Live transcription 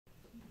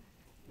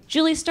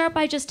Julie, start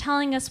by just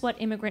telling us what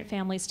Immigrant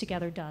Families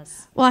Together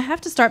does. Well, I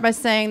have to start by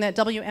saying that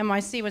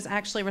WNYC was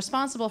actually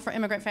responsible for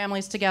Immigrant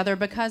Families Together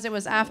because it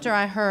was after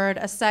I heard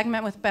a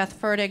segment with Beth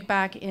Fertig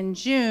back in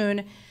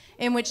June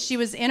in which she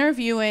was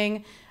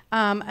interviewing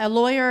a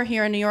lawyer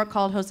here in New York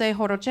called Jose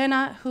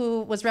Horogena,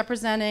 who was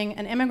representing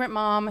an immigrant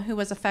mom who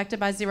was affected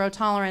by zero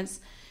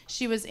tolerance.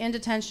 She was in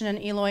detention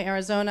in Eloy,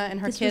 Arizona,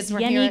 and her kids were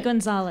here. Jenny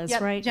Gonzalez,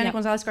 right? Jenny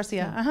Gonzalez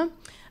Garcia.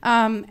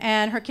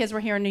 And her kids were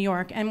here in New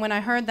York. And when I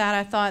heard that,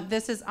 I thought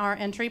this is our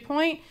entry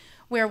point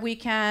where we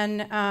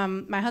can,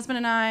 my husband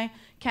and I,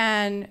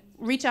 can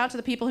reach out to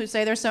the people who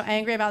say they're so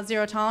angry about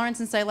zero tolerance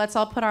and say, let's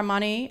all put our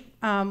money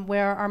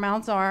where our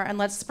mouths are, and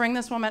let's bring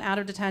this woman out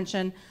of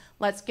detention.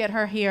 Let's get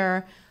her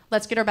here.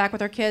 Let's get her back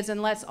with her kids.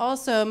 And let's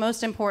also,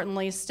 most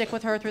importantly, stick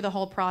with her through the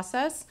whole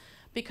process,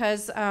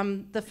 because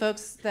the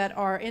folks that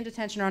are in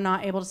detention are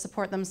not able to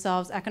support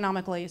themselves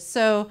economically.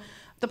 So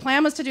the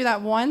plan was to do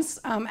that once.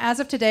 As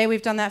of today,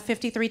 we've done that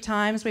 53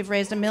 times. We've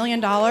raised $1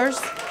 million.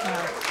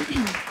 Wow.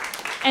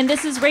 And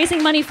this is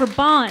raising money for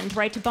bond,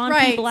 right, to bond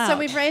people out. So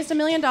we've raised $1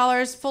 million,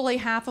 fully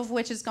half of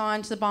which has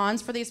gone to the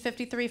bonds for these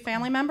 53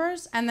 family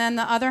members, and then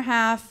the other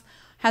half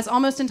has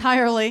almost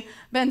entirely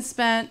been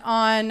spent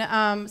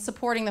on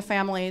supporting the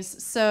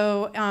families.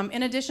 So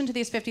in addition to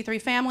these 53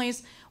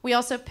 families, we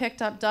also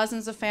picked up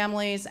dozens of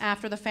families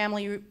after the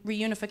family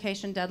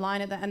reunification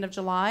deadline at the end of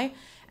July,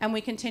 and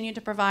we continue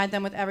to provide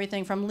them with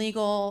everything from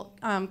legal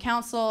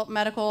counsel,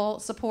 medical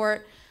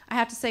support. I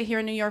have to say, here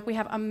in New York, we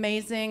have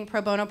amazing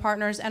pro bono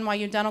partners.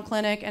 NYU Dental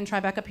Clinic and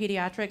Tribeca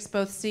Pediatrics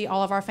both see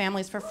all of our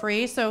families for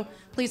free, so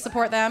please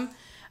support them.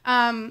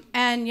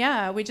 And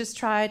yeah, we just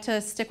try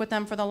to stick with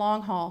them for the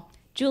long haul.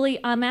 Julie,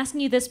 I'm asking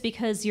you this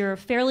because you're a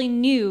fairly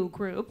new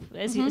group.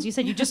 As you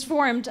said, you just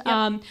formed.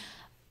 Yep.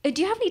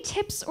 Do you have any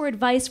tips or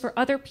advice for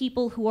other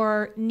people who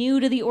are new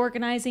to the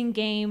organizing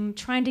game,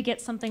 trying to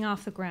get something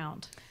off the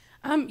ground?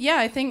 Yeah,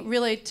 I think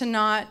really to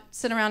not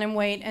sit around and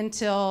wait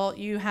until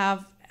you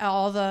have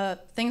all the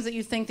things that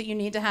you think that you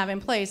need to have in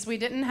place. We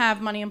didn't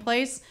have money in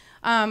place.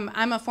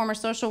 I'm a former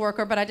social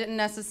worker, but I didn't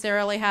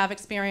necessarily have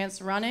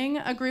experience running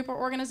a group or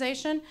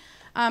organization.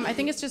 I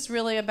think it's just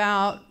really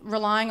about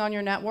relying on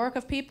your network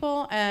of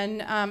people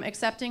and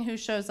accepting who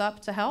shows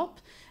up to help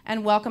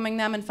and welcoming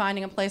them and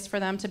finding a place for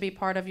them to be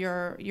part of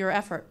your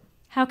effort.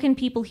 How can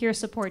people here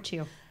support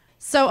you?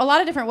 So a lot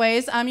of different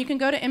ways. You can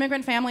go to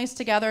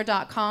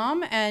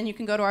immigrantfamiliestogether.com and you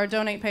can go to our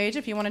donate page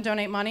if you want to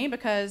donate money,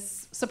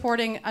 because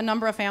supporting a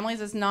number of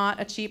families is not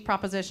a cheap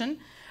proposition.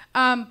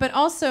 But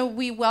also,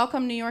 we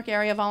welcome New York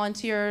area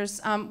volunteers.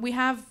 We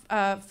have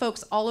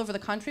folks all over the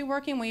country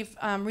working. We've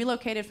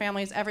relocated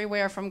families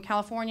everywhere from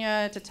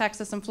California to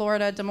Texas and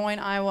Florida, Des Moines,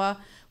 Iowa.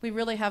 We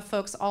really have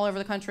folks all over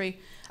the country.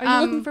 Are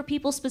you looking for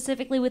people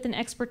specifically with an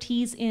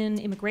expertise in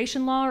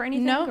immigration law or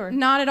anything? No, or?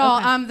 Not at all.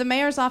 Okay. The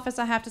mayor's office,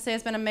 I have to say,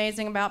 has been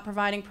amazing about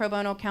providing pro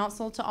bono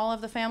counsel to all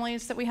of the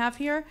families that we have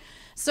here.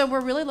 So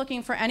we're really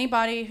looking for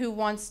anybody who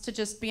wants to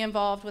just be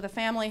involved with a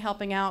family,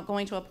 helping out,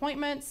 going to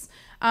appointments.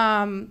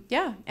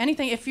 Yeah,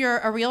 anything. If you're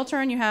a realtor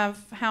and you have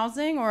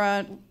housing, or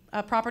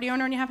a property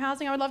owner and you have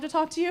housing, I would love to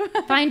talk to you.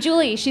 Find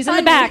Julie. She's in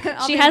the back.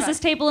 She has this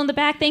table in the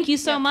back. Thank you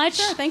so much.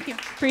 Sure, thank you.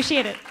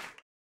 Appreciate it.